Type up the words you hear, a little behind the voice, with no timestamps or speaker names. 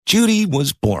Judy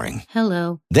was boring.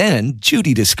 Hello. Then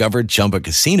Judy discovered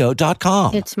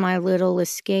ChumbaCasino.com. It's my little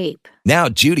escape. Now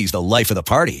Judy's the life of the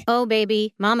party. Oh,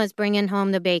 baby, mama's bringing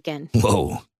home the bacon.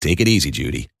 Whoa, take it easy,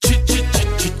 Judy.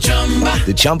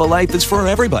 The Chumba life is for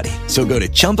everybody. So go to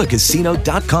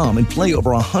ChumbaCasino.com and play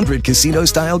over 100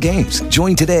 casino-style games.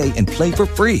 Join today and play for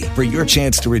free for your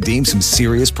chance to redeem some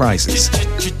serious prizes.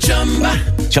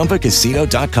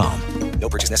 ChumbaCasino.com. No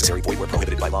purchase necessary. Void where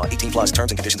prohibited by law. 18 plus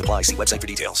terms and conditions apply. See website for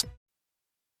details.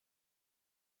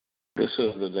 This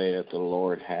is the day that the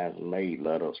Lord has made.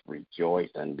 Let us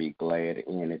rejoice and be glad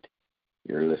in it.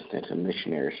 You're listening to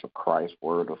Missionaries for Christ,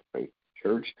 Word of Faith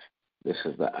Church. This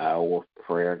is the hour of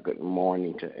prayer. Good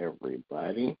morning to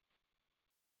everybody.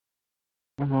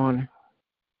 Good morning.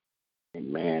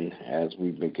 Amen. As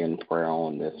we begin prayer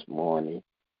on this morning,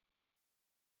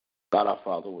 God our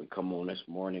Father, we come on this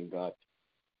morning, God.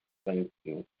 Thank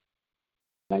you.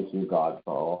 Thank you, God,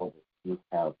 for all that you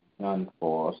have done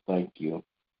for us. Thank you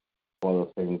for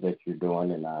the things that you're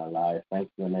doing in our lives. Thank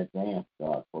you in advance,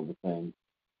 God, for the things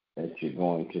that you're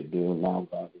going to do. Now,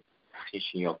 God,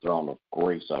 petition your throne of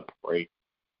grace, I pray,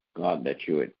 God, that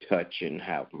you would touch and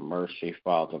have mercy,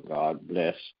 Father God.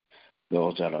 Bless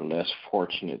those that are less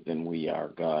fortunate than we are,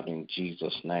 God, in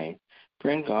Jesus' name.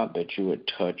 Pray, God, that you would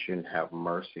touch and have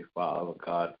mercy, Father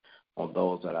God, on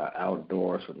those that are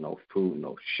outdoors with no food,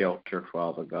 no shelter,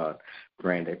 Father God.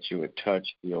 Praying that you would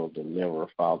touch, heal, deliver,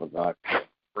 Father God.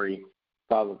 Pray,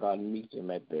 Father God, meet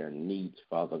them at their needs,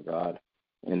 Father God.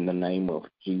 In the name of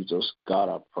Jesus, God,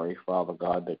 I pray, Father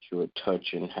God, that you would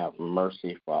touch and have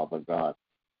mercy, Father God.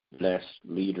 Bless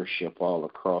leadership all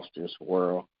across this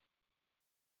world,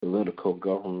 political,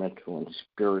 governmental, and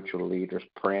spiritual leaders,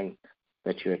 praying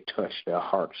that you would touch their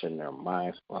hearts and their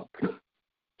minds,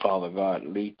 Father God,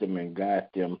 lead them and guide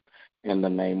them in the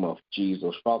name of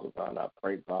Jesus. Father God, I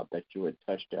pray, God, that you would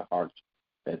touch their hearts,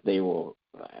 that they will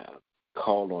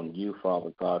call on you,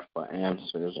 Father God, for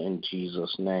answers in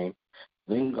Jesus' name.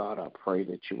 Then, God, I pray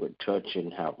that you would touch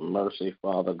and have mercy,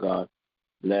 Father God.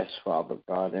 Bless, Father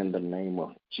God, in the name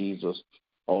of Jesus,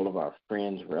 all of our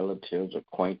friends, relatives,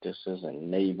 acquaintances,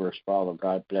 and neighbors, Father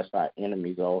God. Bless our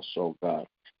enemies also, God,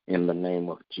 in the name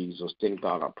of Jesus. Then,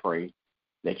 God, I pray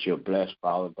that you'll bless,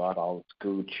 Father God, all the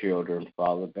school children,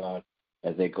 Father God,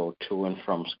 as they go to and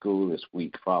from school this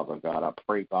week, Father God. I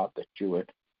pray, God, that you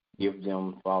would give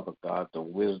them, Father God, the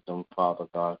wisdom, Father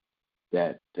God,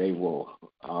 that they will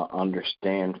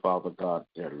understand, Father God,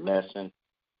 their lesson.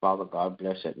 Father God,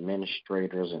 bless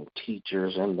administrators and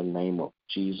teachers in the name of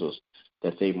Jesus,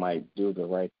 that they might do the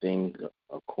right thing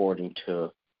according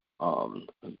to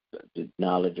the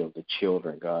knowledge of the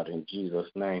children, God, in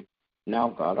Jesus' name. Now,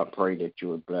 God, I pray that you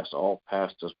would bless all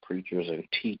pastors, preachers, and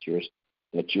teachers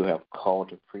that you have called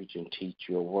to preach and teach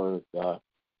your word, God,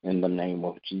 in the name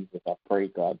of Jesus. I pray,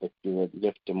 God, that you would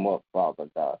lift them up, Father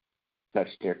God. Touch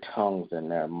their tongues and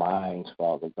their minds,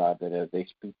 Father God, that as they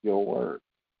speak your word,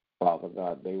 Father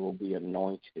God, they will be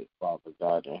anointed, Father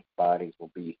God, and bodies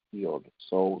will be healed,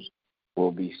 souls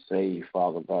will be saved,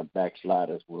 Father God,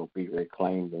 backsliders will be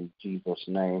reclaimed in Jesus'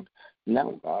 name.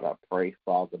 Now, God, I pray,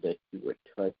 Father, that you would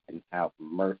touch and have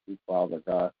mercy, Father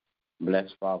God. Bless,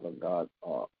 Father God,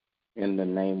 in the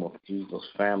name of Jesus,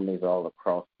 families all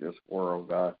across this world,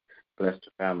 God. Bless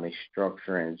the family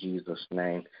structure in Jesus'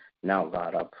 name. Now,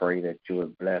 God, I pray that you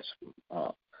would bless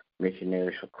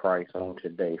Missionaries for Christ on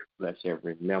today. Bless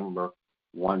every member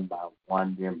one by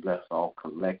one, then bless all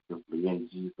collectively in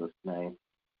Jesus' name.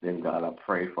 Then, God, I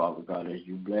pray, Father God, as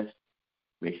you bless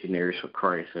Missionaries for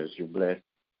Christ, as you bless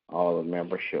all the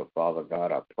membership, Father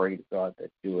God, I pray, God,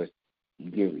 that you would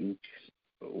give each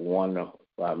one of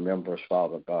our members,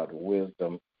 Father God,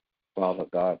 wisdom, Father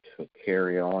God, to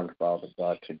carry on, Father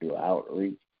God, to do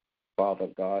outreach, Father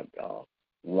God,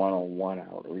 one-on-one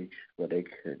outreach where they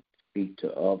could speak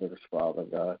to others, Father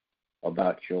God,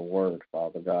 about your word,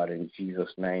 Father God, in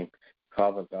Jesus' name.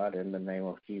 Father God, in the name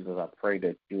of Jesus, I pray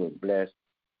that you would bless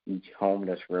each home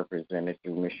that's represented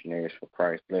through Missionaries for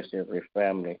Christ. Bless every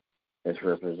family that's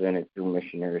represented through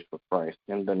Missionaries for Christ.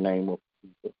 In the name of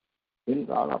Jesus. Then,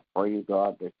 God, I pray,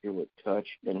 God, that you would touch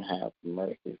and have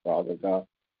mercy, Father God.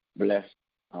 Bless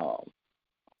all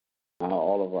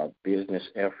of our business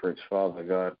efforts, Father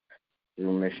God,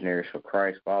 through Missionaries for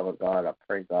Christ. Father God, I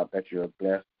pray, God, that you would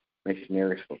bless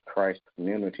Missionaries for Christ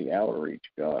community outreach,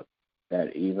 God,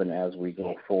 that even as we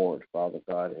go forward, Father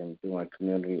God, in doing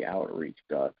community outreach,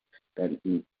 God, that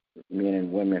men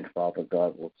and women, Father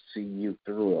God, will see you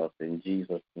through us in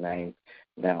Jesus' name.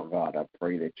 Now, God, I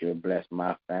pray that you'll bless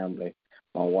my family,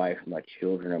 my wife, my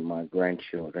children, and my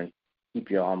grandchildren. Keep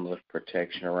your armless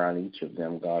protection around each of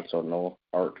them, God, so no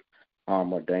hurt,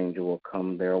 harm or danger will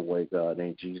come their way, God,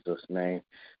 in Jesus' name.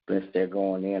 Bless their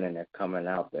going in and their coming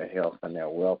out, their health and their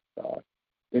wealth, God.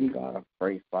 Then, God, I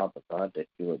pray, Father God, that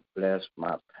you would bless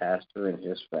my pastor and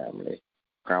his family,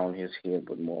 crown his head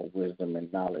with more wisdom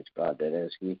and knowledge, God, that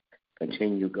as he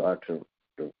continue, God, to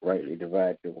rightly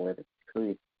divide your word of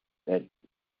truth, that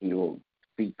he will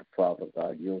speak, Father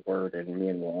God, your word, and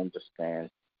men will understand.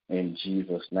 In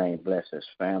Jesus' name, bless his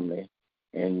family.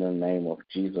 In the name of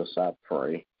Jesus, I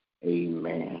pray.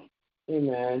 Amen.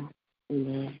 Amen.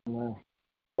 Amen. Amen.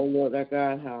 Oh Lord our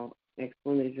God, how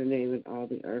excellent is your name in all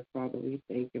the earth. Father, we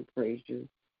thank and praise you.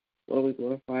 Lord, we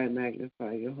glorify and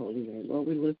magnify your holy name. Lord,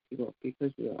 we lift you up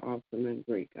because you are awesome and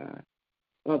great, God.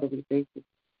 Father, we thank you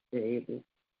for today, this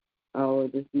hour,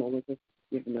 this moment that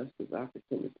you've given us this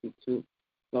opportunity to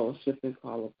fellowship and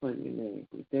call upon your name.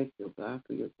 We thank you, God,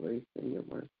 for your grace and your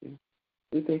mercy.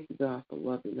 We thank you, God, for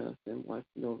loving us and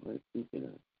watching over and keeping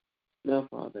us. Now,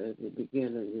 Father, as we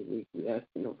begin a new week, we ask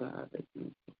you, God, that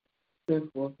you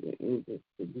send forth your angels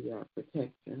to be our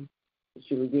protection, that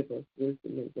you will give us wisdom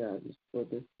and guidance for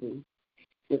this week.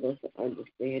 Give us an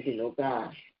understanding, oh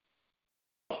God,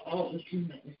 of all that you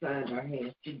have assigned our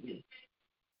hands to do.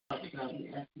 Father God, we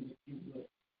ask you that you will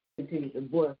continue to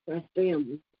bless our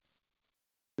families.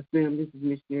 The families of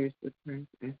missionaries with Christ,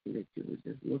 asking that you would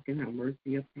just look and have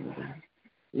mercy upon them.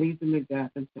 Lead them and guide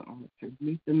them to all truth.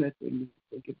 Meet them at their needs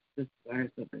and give the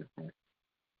desires of their heart.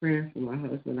 Praying for my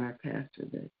husband, our pastor,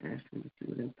 that asking that you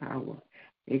would empower,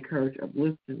 encourage,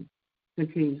 uplift him,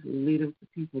 continuously lead him to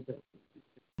people that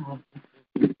will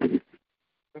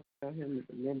tell him that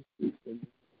the ministry.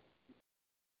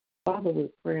 Father, we're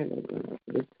praying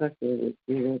for this country and this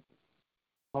spirit.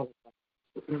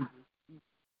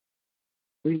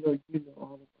 We know you know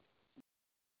all of us.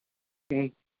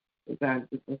 Okay, so God,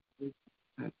 give us wisdom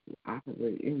to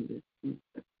operate in this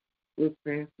future. We're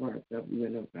praying for our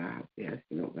government, oh God. We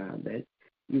asking, oh God, that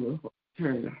you will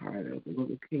turn the heart of the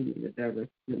little kingdom, the direction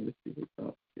in which you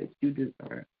result, that you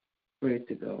desire for it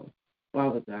to go.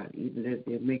 Father God, even as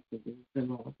they make the rules and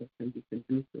laws that can be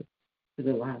conducive to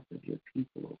the lives of your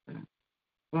people, oh God.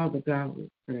 Father God, we're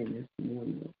praying this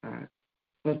morning, oh God,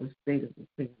 for the state of the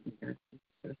family,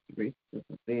 restoration of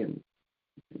the family,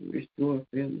 and restore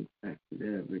families back to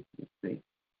their original state,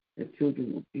 that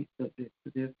children will be subject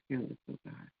to their parents, oh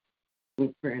God.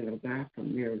 We're praying, oh God, for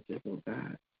marriages, oh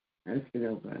God. Asking,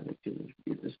 oh God, that you would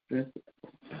give the strength, oh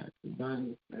God, to bind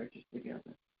these marriages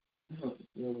together. Help us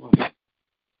to one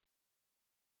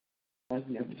as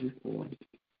never before.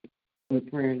 We're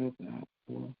praying, oh God,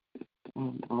 for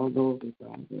all those, oh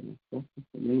God, that are suffering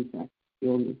from any type of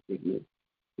illness, sickness,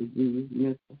 disease,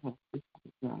 mental health, oh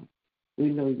God. We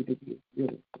know you to be a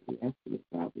good. We ask you,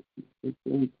 God, that you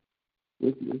continue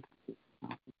with you.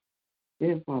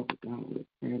 Then, Father God, we're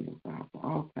praying, oh God, for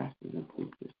all pastors and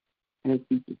preachers and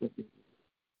teachers of the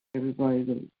everybody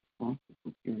that is responsible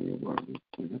for carrying your word. We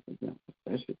pray for them a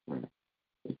special prayer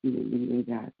that you will lead and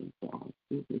guide them to all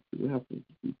truth, that you will help them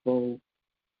to be bold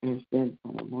and stand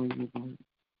firm on your word.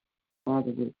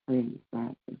 Father, we're praying,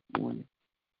 God, this morning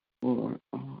for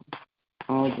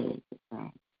all those,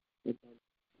 God, that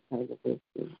have a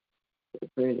wisdom. We're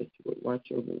praying that you would watch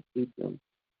over and keep them,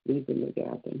 lead them and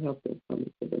guide them, help them come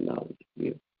into the knowledge of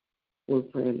you. We're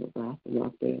praying, oh God, for my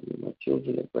family, my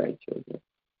children and grandchildren.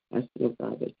 I still,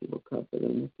 God, that you will cover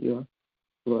them with your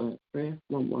blood. Praying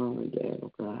for my mom and dad,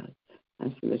 oh God. I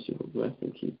ask that you will bless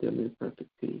and keep them in perfect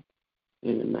peace.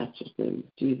 In the matchless name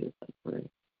of Jesus, I pray.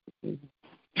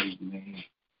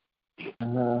 Amen.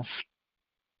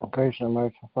 Gracious and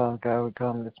merciful Father God, we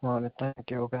come this morning. Thank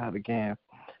you, oh God, again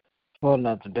for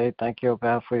another day. Thank you, oh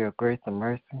God, for your grace and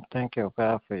mercy. Thank you, oh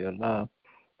God, for your love.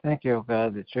 Thank you, oh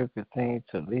God, that you continue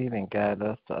to lead and guide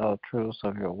us to all truths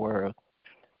of your word.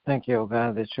 Thank you, oh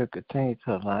God, that you continue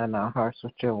to align our hearts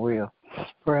with your will.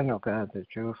 Pray, oh God, that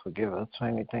you will forgive us for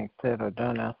anything said or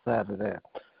done outside of that.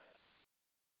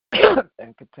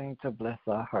 And continue to bless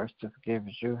our hearts to forgive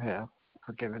as you have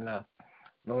forgiven us.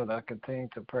 Lord, I continue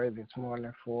to pray this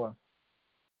morning for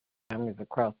families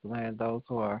across the land, those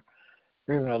who are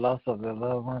grieving the loss of their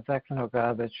loved ones. Asking, oh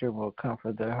God, that you will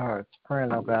comfort their hearts.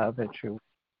 Praying, oh God, that you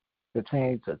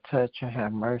continue to touch and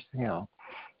have mercy on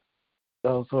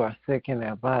those who are sick in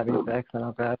their bodies. Asking,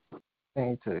 oh God,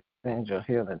 continue to extend your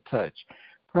healing touch.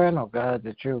 Praying, oh God,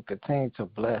 that you continue to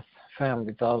bless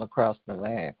families all across the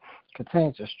land.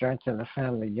 Continue to strengthen the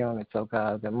family units, oh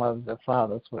God, that mothers and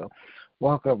fathers will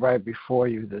walk up right before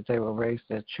you, that they will raise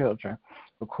their children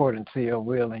according to your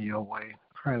will and your way.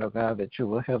 Praying, oh God, that you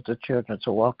will help the children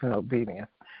to walk in obedience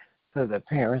to their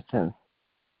parents and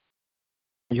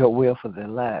your will for their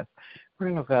lives.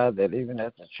 Praying, oh God, that even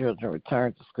as the children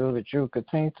return to school, that you will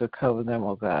continue to cover them,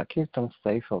 oh God. Keep them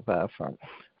safe, oh God, from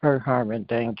hurt, harm, and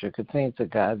danger. Continue to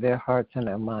guide their hearts and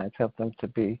their minds. Help them to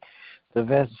be the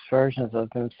best versions of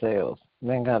themselves.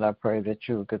 Then, God, I pray that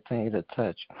you will continue to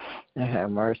touch and have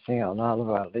mercy on all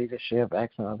of our leadership,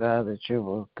 asking, oh God, that you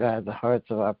will guide the hearts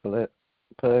of our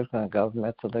political and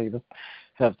governmental leaders.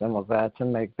 Help them, oh God, to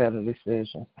make better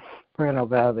decisions. Praying, oh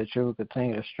God, that you will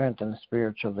continue to strengthen the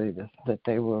spiritual leaders, that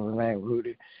they will remain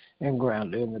rooted and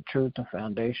grounded in the truth and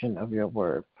foundation of your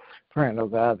word. Praying, oh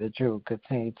God, that you will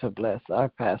continue to bless our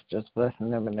pastors,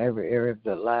 blessing them in every area of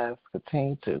their lives.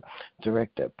 Continue to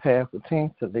direct their path.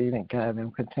 Continue to lead and guide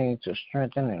them. Continue to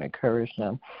strengthen and encourage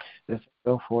them as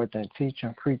they go forth and teach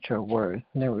and preach your word.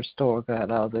 And then restore, God,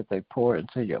 all that they pour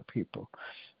into your people.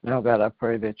 Now, God, I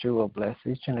pray that you will bless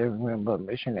each and every member of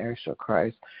Missionaries for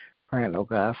Christ. Praying, oh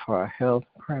God, for our health.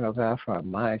 Praying, oh God, for our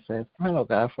mindsets. Praying, oh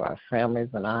God, for our families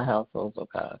and our households, oh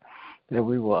God, that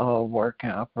we will all work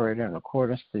and operate in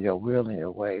accordance to your will and your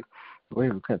way.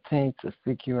 We will continue to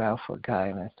seek you out for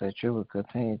guidance, that you will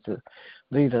continue to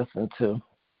lead us into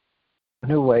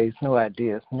new ways, new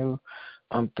ideas, new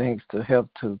things to help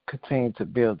to continue to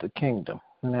build the kingdom.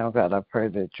 Now, God, I pray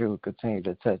that you will continue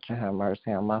to touch and have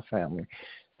mercy on my family.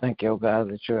 Thank you, oh God,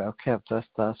 that you have kept us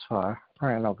thus far.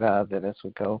 Praying, oh God, that as we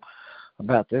go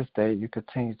about this day, you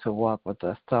continue to walk with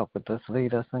us, talk with us,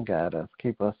 lead us, and guide us.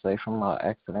 Keep us safe from all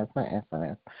accidents and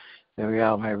incidents, that we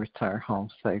all may return home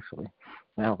safely.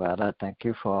 Now, God, I thank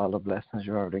you for all the blessings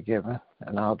you already given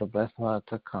and all the blessings are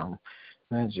to come.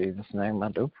 In Jesus' name I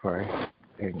do pray.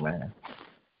 Amen.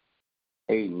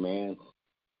 Amen.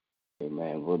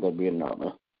 Amen. Will there be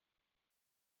another?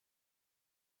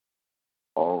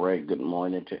 All right, good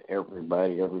morning to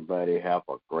everybody. Everybody have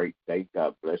a great day.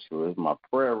 God bless you. Is my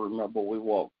prayer. Remember, we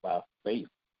walk by faith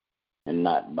and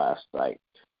not by sight.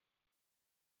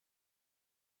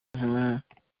 Amen.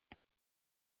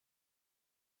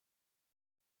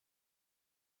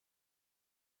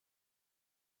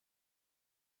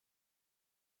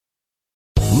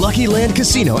 Lucky Land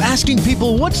Casino, asking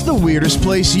people, what's the weirdest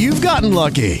place you've gotten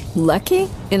lucky? Lucky?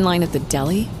 In line at the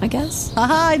deli, I guess?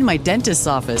 Aha, in my dentist's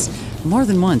office. More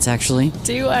than once, actually.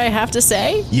 Do I have to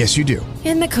say? Yes, you do.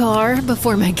 In the car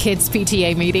before my kids'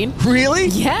 PTA meeting. Really?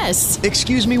 Yes.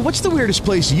 Excuse me, what's the weirdest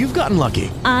place you've gotten lucky?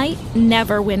 I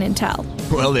never win and tell.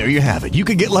 Well, there you have it. You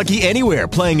can get lucky anywhere,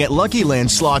 playing at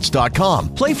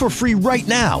LuckyLandSlots.com. Play for free right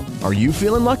now. Are you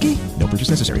feeling lucky? No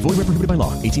purchase necessary. Void where prohibited by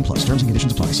law. 18+. Terms and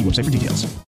conditions apply. See website for details.